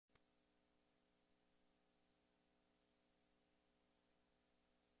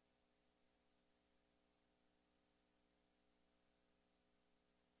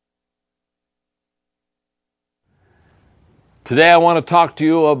Today I want to talk to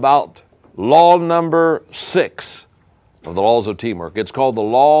you about law number 6 of the laws of teamwork. It's called the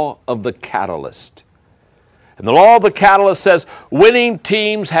law of the catalyst. And the law of the catalyst says winning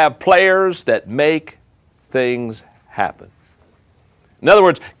teams have players that make things happen. In other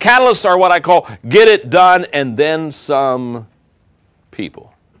words, catalysts are what I call get it done and then some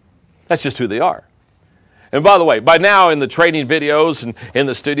people. That's just who they are. And by the way, by now in the training videos and in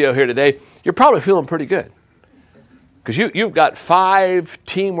the studio here today, you're probably feeling pretty good. Because you've got 5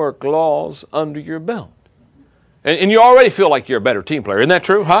 teamwork laws under your belt. And you already feel like you're a better team player. Isn't that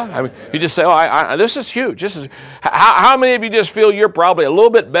true, huh? I mean, you just say, oh, this is huge. How many of you just feel you're probably a little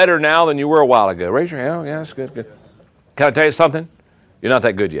bit better now than you were a while ago? Raise your hand. Oh, yeah, that's good, good. Can I tell you something? You're not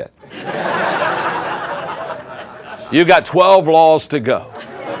that good yet. You've got 12 laws to go.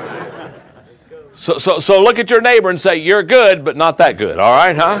 So look at your neighbor and say, you're good, but not that good. All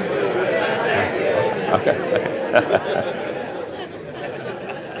right, huh? Okay.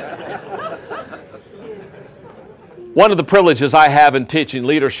 One of the privileges I have in teaching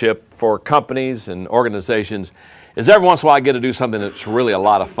leadership for companies and organizations is every once in a while I get to do something that's really a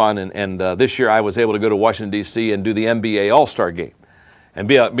lot of fun. And this year I was able to go to Washington, D.C. and do the NBA All-Star Game. And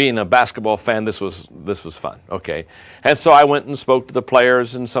being a basketball fan, this was fun. Okay, and so I went and spoke to the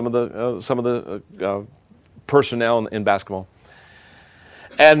players and some of the personnel in basketball.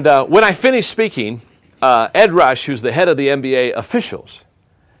 And when I finished speaking, Ed Rush, who's the head of the NBA officials,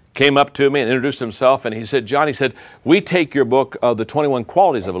 came up to me and introduced himself, and he said, "John," he said, "we take your book, The 21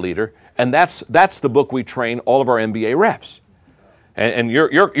 Qualities of a Leader, and that's the book we train all of our NBA refs. And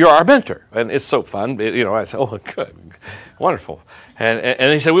you're our mentor." And it's so fun. I said, "Oh, good, wonderful."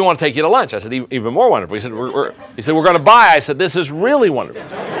 And he said, "We want to take you to lunch." I said, "Even more wonderful." He said, "We're going to buy." I said, "This is really wonderful."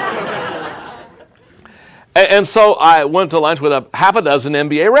 and so I went to lunch with half a dozen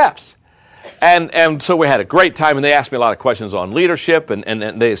NBA refs. And so we had a great time, and they asked me a lot of questions on leadership,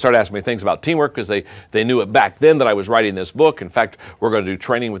 and they started asking me things about teamwork because they knew it back then that I was writing this book. In fact, we're going to do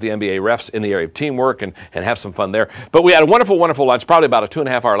training with the NBA refs in the area of teamwork and have some fun there. But we had a wonderful, wonderful lunch, probably about a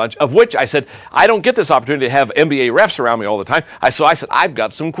 2.5-hour lunch, of which I said, I don't get this opportunity to have NBA refs around me all the time. So I said, I've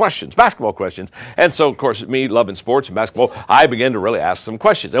got some questions, basketball questions. And so, of course, me loving sports and basketball, I began to really ask some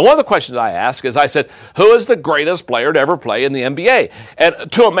questions. And one of the questions I asked is, I said, who is the greatest player to ever play in the NBA?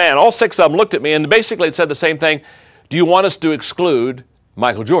 And to a man, all 6 of them looked at me, and basically it said the same thing. Do you want us to exclude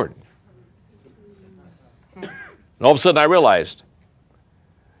Michael Jordan? And all of a sudden I realized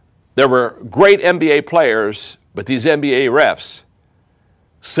there were great NBA players, but these NBA refs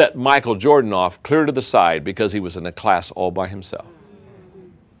set Michael Jordan off clear to the side because he was in a class all by himself.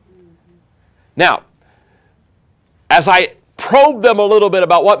 Now, as I probed them a little bit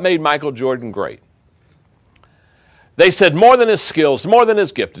about what made Michael Jordan great, they said more than his skills, more than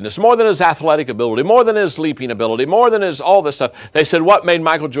his giftedness, more than his athletic ability, more than his leaping ability, more than his all this stuff. They said what made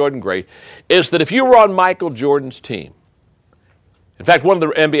Michael Jordan great is that if you were on Michael Jordan's team, in fact, one of the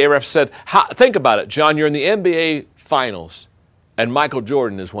NBA refs said, think about it, John, you're in the NBA Finals, and Michael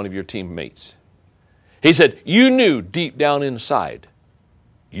Jordan is one of your teammates. He said, you knew deep down inside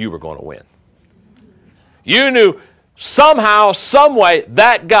you were going to win. You knew somehow, some way,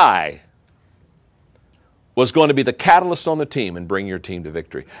 that guy was going to be the catalyst on the team and bring your team to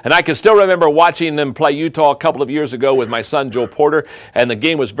victory. And I can still remember watching them play Utah a couple of years ago with my son, Joe Porter, and the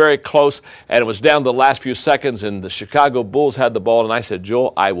game was very close, and it was down to the last few seconds, and the Chicago Bulls had the ball, and I said,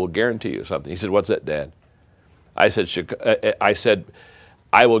 Joel, I will guarantee you something. He said, what's that, Dad? I said,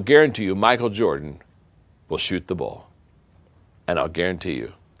 I will guarantee you Michael Jordan will shoot the ball, and I'll guarantee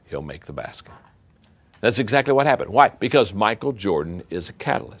you he'll make the basket. That's exactly what happened. Why? Because Michael Jordan is a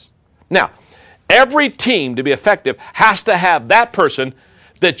catalyst. Now, every team, to be effective, has to have that person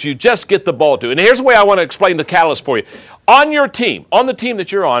that you just get the ball to. And here's the way I want to explain the catalyst for you. On your team, on the team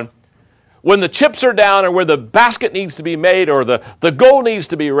that you're on, when the chips are down or where the basket needs to be made or the goal needs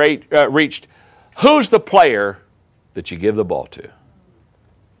to be reached, who's the player that you give the ball to?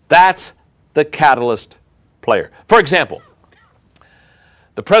 That's the catalyst player. For example,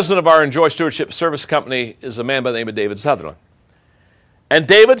 the president of our Enjoy Stewardship Service Company is a man by the name of David Sutherland. And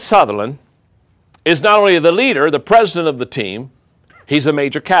David Sutherland is not only the leader, the president of the team, he's a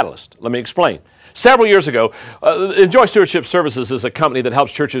major catalyst. Let me explain. Several years ago, Enjoy Stewardship Services is a company that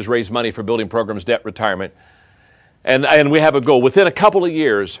helps churches raise money for building programs, debt, retirement. And we have a goal. Within a couple of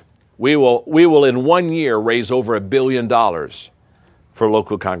years, we will in 1 year raise over $1 billion for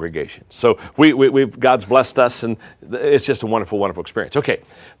local congregations. So God's blessed us, and it's just a wonderful, wonderful experience. Okay,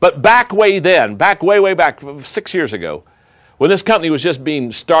 but back way back 6 years ago, when this company was just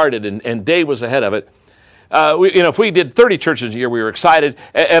being started and Dave was ahead of it, if we did 30 churches a year, we were excited.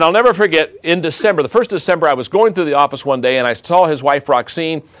 And I'll never forget, in December, the first December, I was going through the office one day, and I saw his wife,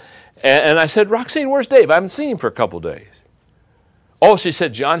 Roxine, and I said, Roxine, where's Dave? I haven't seen him for a couple of days. Oh, she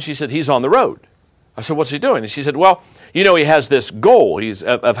said, John, she said, he's on the road. I said, what's he doing? And she said, well, he has this goal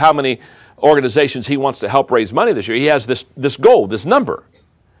of how many organizations he wants to help raise money this year. He has this goal, this number.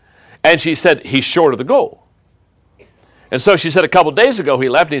 And she said, he's short of the goal. And so she said a couple of days ago he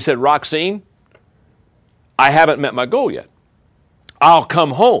left, and he said, Roxine, I haven't met my goal yet. I'll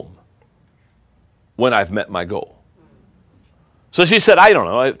come home when I've met my goal. So she said, I don't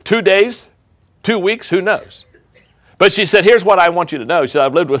know, 2 days, 2 weeks, who knows? But she said, here's what I want you to know. She said,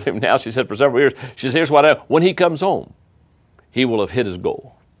 I've lived with him now, she said, for several years. She said, here's what when he comes home, he will have hit his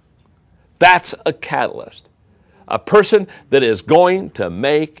goal. That's a catalyst. A person that is going to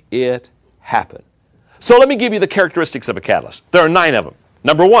make it happen. So let me give you the characteristics of a catalyst. There are 9 of them.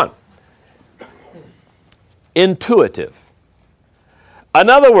 Number 1, intuitive. In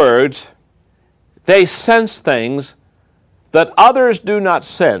other words, they sense things that others do not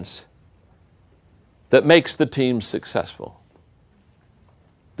sense that makes the team successful.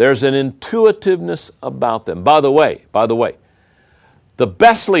 There's an intuitiveness about them. By the way, the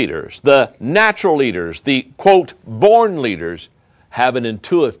best leaders, the natural leaders, the, quote, born leaders, have an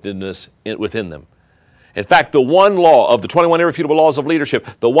intuitiveness within them. In fact, the one law of the 21 irrefutable laws of leadership,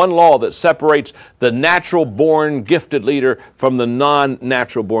 the one law that separates the natural-born gifted leader from the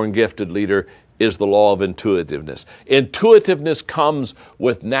non-natural-born gifted leader is the law of intuitiveness. Intuitiveness comes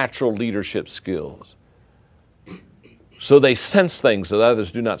with natural leadership skills. So they sense things that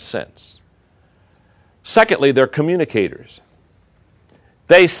others do not sense. Secondly, they're communicators.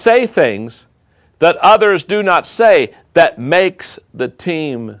 They say things that others do not say that makes the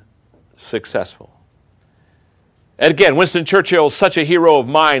team successful. And again, Winston Churchill is such a hero of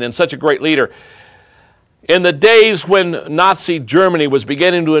mine and such a great leader. In the days when Nazi Germany was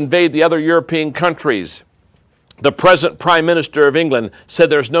beginning to invade the other European countries, the present Prime Minister of England said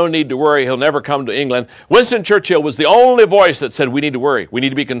there's no need to worry, he'll never come to England. Winston Churchill was the only voice that said we need to worry, we need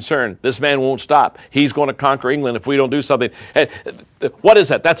to be concerned. This man won't stop. He's going to conquer England if we don't do something. And what is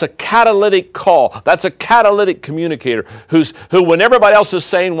that? That's a catalytic call. That's a catalytic communicator who when everybody else is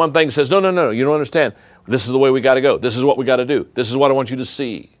saying one thing says, no, you don't understand. This is the way we got to go. This is what we got to do. This is what I want you to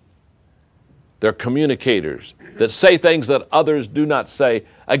see. They're communicators that say things that others do not say.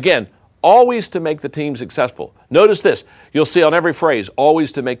 Again, always to make the team successful. Notice this. You'll see on every phrase,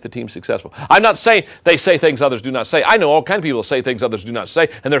 always to make the team successful. I'm not saying they say things others do not say. I know all kinds of people say things others do not say,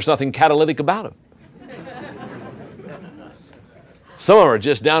 and there's nothing catalytic about them. Some of them are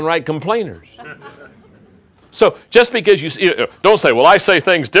just downright complainers. So just because you don't say, well, I say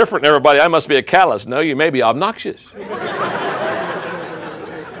things different than everybody, I must be a catalyst. No, you may be obnoxious.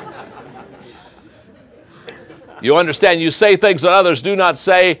 You understand, you say things that others do not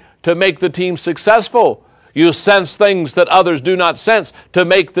say to make the team successful. You sense things that others do not sense to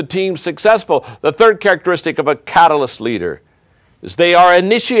make the team successful. The third characteristic of a catalyst leader is they are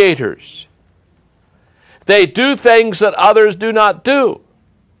initiators. They do things that others do not do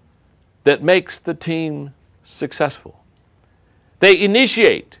that makes the team successful. They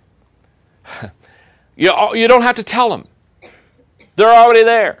initiate. You don't have to tell them. They're already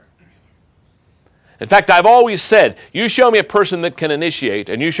there. In fact, I've always said, you show me a person that can initiate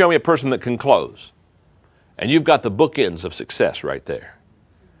and you show me a person that can close. And you've got the bookends of success right there.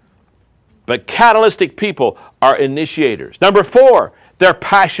 But catalytic people are initiators. Number 4, they're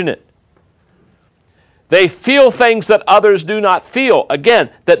passionate. They feel things that others do not feel. Again,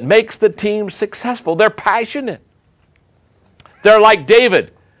 that makes the team successful. They're passionate. They're like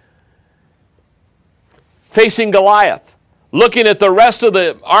David facing Goliath, looking at the rest of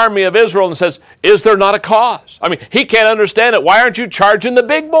the army of Israel and says, is there not a cause? I mean, he can't understand it. Why aren't you charging the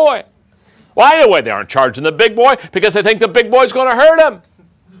big boy? Why they aren't charging the big boy? Because they think the big boy's going to hurt him.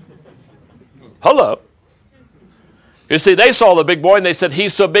 Hello. You see, they saw the big boy and they said,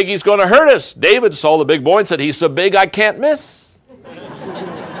 he's so big he's going to hurt us. David saw the big boy and said, he's so big I can't miss.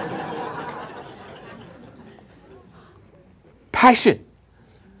 Passion.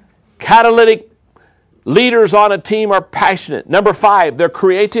 Catalytic leaders on a team are passionate. Number 5, they're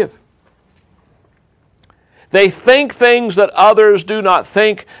creative. They think things that others do not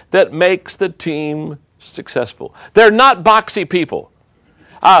think that makes the team successful. They're not boxy people.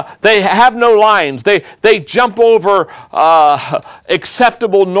 They have no lines. They jump over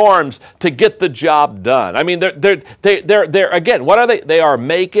acceptable norms to get the job done. I mean, they're again, what are they? They are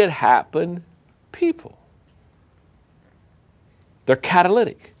make it happen people. They're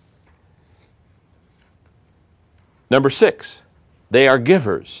catalytic. Number 6, they are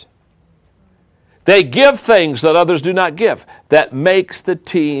givers. They give things that others do not give. That makes the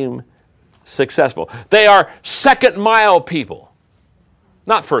team successful. They are second mile people.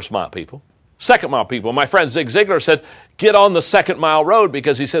 Not first mile people. Second mile people. My friend Zig Ziglar said, get on the second mile road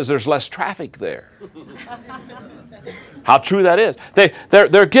because he says there's less traffic there. How true that is.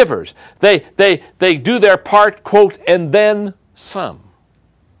 They're givers. They do their part, quote, and then some.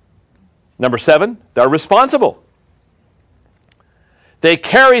 Number 7, they're responsible. They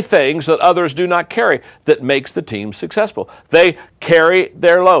carry things that others do not carry that makes the team successful. They carry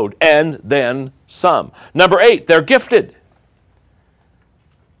their load and then some. Number 8, they're gifted.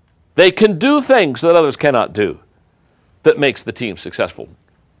 They can do things that others cannot do that makes the team successful.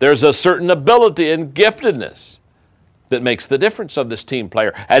 There's a certain ability and giftedness that makes the difference of this team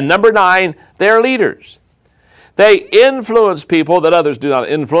player. And number 9, they're leaders. They influence people that others do not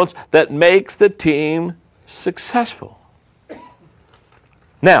influence that makes the team successful.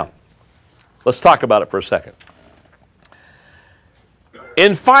 Now, let's talk about it for a second.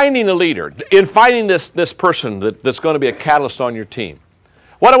 In finding a leader, in finding this person that's going to be a catalyst on your team,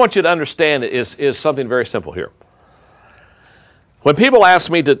 what I want you to understand is something very simple here. When people ask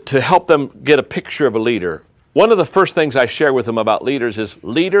me to help them get a picture of a leader, one of the first things I share with them about leaders is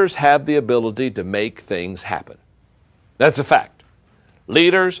leaders have the ability to make things happen. That's a fact.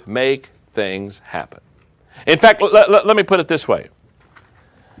 Leaders make things happen. In fact, let me put it this way.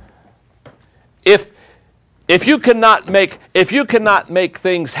 If you cannot make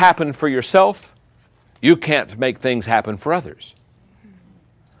things happen for yourself, you can't make things happen for others.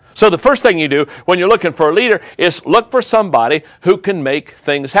 So the first thing you do when you're looking for a leader is look for somebody who can make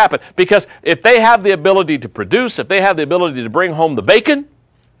things happen. Because if they have the ability to produce, if they have the ability to bring home the bacon,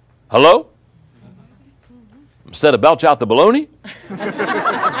 hello? Instead of belch out the bologna?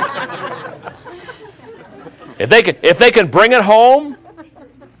 If they can bring it home,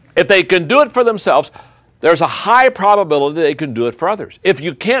 if they can do it for themselves, there's a high probability they can do it for others. If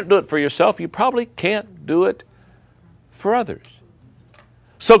you can't do it for yourself, you probably can't do it for others.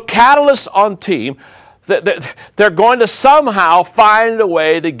 So catalysts on team, they're going to somehow find a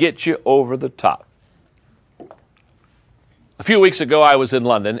way to get you over the top. A few weeks ago, I was in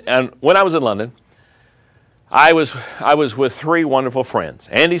London, and when I was in London, I was with 3 wonderful friends,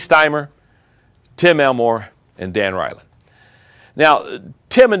 Andy Steimer, Tim Elmore, and Dan Ryland. Now,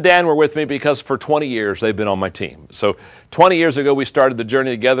 Tim and Dan were with me because for 20 years they've been on my team. So 20 years ago we started the journey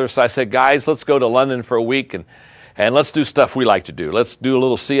together, so I said, guys, let's go to London for a week and let's do stuff we like to do. Let's do a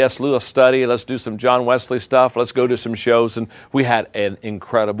little C.S. Lewis study. Let's do some John Wesley stuff. Let's go to some shows. And we had an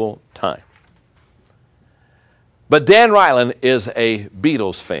incredible time. But Dan Ryland is a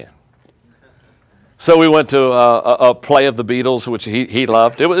Beatles fan. So we went to a play of the Beatles, which he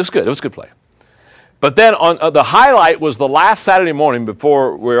loved. It was good. It was a good play. But then on the highlight was the last Saturday morning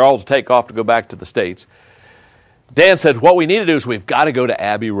before we were all to take off to go back to the States. Dan said, what we need to do is we've got to go to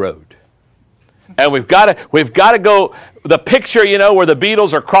Abbey Road. And we've got to go, the picture, where the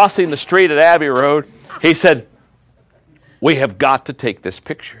Beatles are crossing the street at Abbey Road. He said, we have got to take this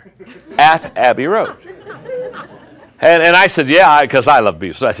picture at Abbey Road. And I said, yeah, because I love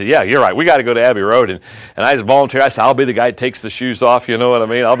Beatles. So I said, yeah, you're right. We got to go to Abbey Road. And I just volunteered. I said, I'll be the guy that takes the shoes off. You know what I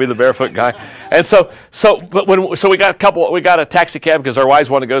mean? I'll be the barefoot guy. And so we got a taxi cab because our wives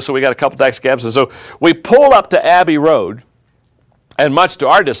want to go. So we got a couple taxi cabs. And so we pull up to Abbey Road. And much to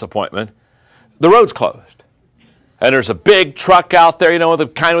our disappointment, the road's closed. And there's a big truck out there, with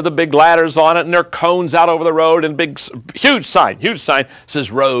the big ladders on it. And there are cones out over the road and huge sign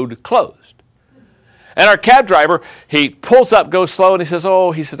says road closed. And our cab driver, he pulls up, goes slow, and he says,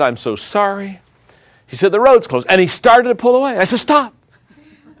 I'm so sorry. He said, the road's closed. And he started to pull away. I said, stop.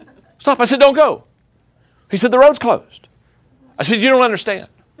 Stop. I said, don't go. He said, the road's closed. I said, you don't understand.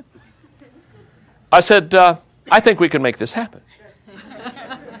 I said, I think we can make this happen.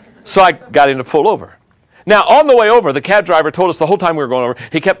 So I got him to pull over. Now, on the way over, the cab driver told us the whole time we were going over,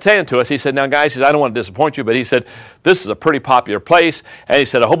 he kept saying to us, he said, now guys, I don't want to disappoint you, but he said, this is a pretty popular place, and he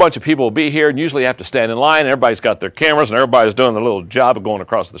said, a whole bunch of people will be here, and usually you have to stand in line, and everybody's got their cameras, and everybody's doing their little job of going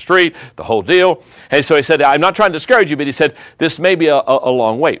across the street, the whole deal. And so he said, I'm not trying to discourage you, but he said, this may be a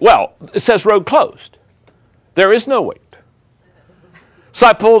long wait. Well, it says road closed. There is no wait.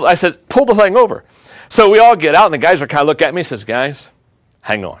 So I said, pull the thing over. So we all get out, and the guys are kind of looking at me and says, guys,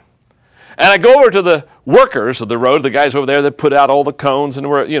 hang on. And I go over to the workers of the road, the guys over there that put out all the cones, and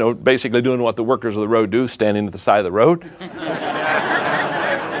we're, basically doing what the workers of the road do, standing at the side of the road.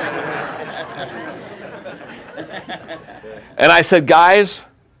 And I said, guys,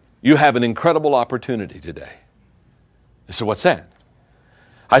 you have an incredible opportunity today. They said, what's that?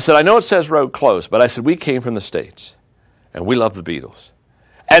 I said, I know it says road closed, but I said, we came from the States, and we love the Beatles.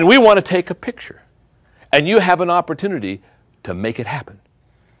 And we want to take a picture. and you have an opportunity to make it happen.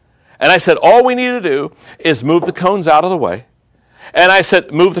 And I said, all we need to do is move the cones out of the way. And I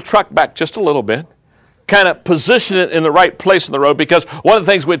said, move the truck back just a little bit. Kind of position it in the right place in the road, because one of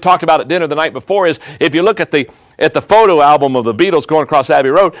the things we had talked about at dinner the night before is, if you look at the photo album of the Beatles going across Abbey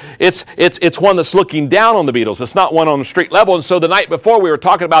Road, it's one that's looking down on the Beatles. It's not one on the street level. And so the night before we were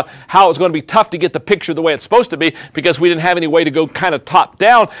talking about how it was going to be tough to get the picture the way it's supposed to be, because we didn't have any way to go kind of top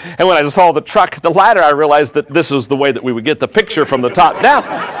down. And when I saw the truck, the ladder, I realized that this was the way that we would get the picture from the top down.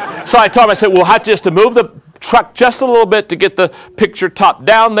 So I told him, I said, we'll have just to move the truck just a little bit to get the picture top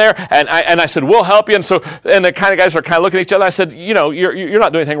down there, and I said, we'll help you. And the kind of guys are kind of looking at each other. I said, you know, you're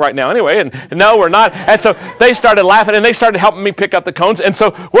not doing anything right now anyway, and no, we're not. And so they started laughing, and they started helping me pick up the cones, and so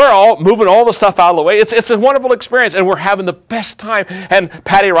we're all moving all the stuff out of the way. It's a wonderful experience, and we're having the best time. And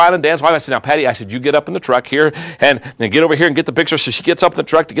Patty Ryland, Dan's wife, I said, now Patty, I said, you get up in the truck here and get over here and get the picture. So she gets up in the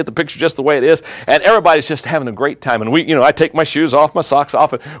truck to get the picture just the way it is, and everybody's just having a great time. And we, you know, I take my shoes off, my socks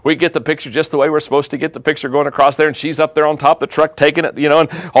off, and we get the picture just the way we're supposed to get the picture going across there, and she's up there on top of the truck taking it, you know, and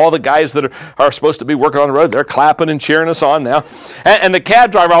all the guys that are supposed to be working on the road, they're clapping and cheering us on now. And the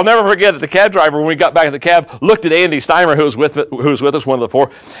cab driver, I'll never forget it, the cab driver, when we got back in the cab, looked at Andy Steimer, who was with us, one of the four,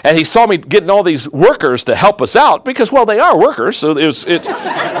 and he saw me getting all these workers to help us out, because, well, they are workers, so so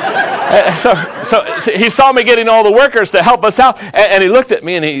he saw me getting all the workers to help us out, and he looked at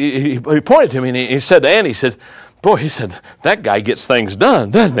me, and he pointed to me, and he said to Andy, he said, boy, he said, that guy gets things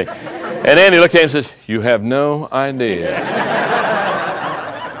done, doesn't he? And Andy looked at him and says, you have no idea.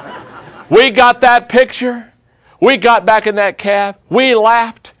 We got that picture. We got back in that cab. We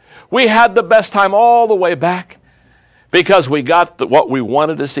laughed. We had the best time all the way back, because we got what we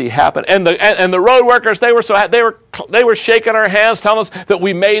wanted to see happen. And the road workers, they were so happy. They were shaking our hands, telling us that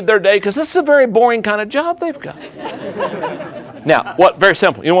we made their day, because this is a very boring kind of job they've got. Now, very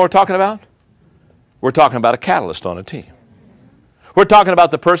simple. You know what we're talking about? We're talking about a catalyst on a team. We're talking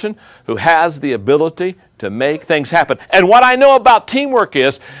about the person who has the ability to make things happen. And what I know about teamwork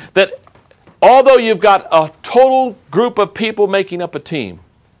is that although you've got a total group of people making up a team,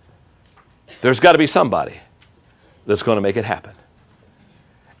 there's got to be somebody that's going to make it happen.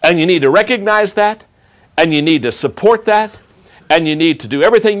 And you need to recognize that, and you need to support that, and you need to do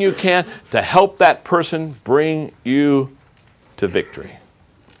everything you can to help that person bring you to victory.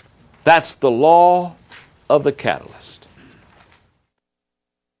 That's the law of the catalyst.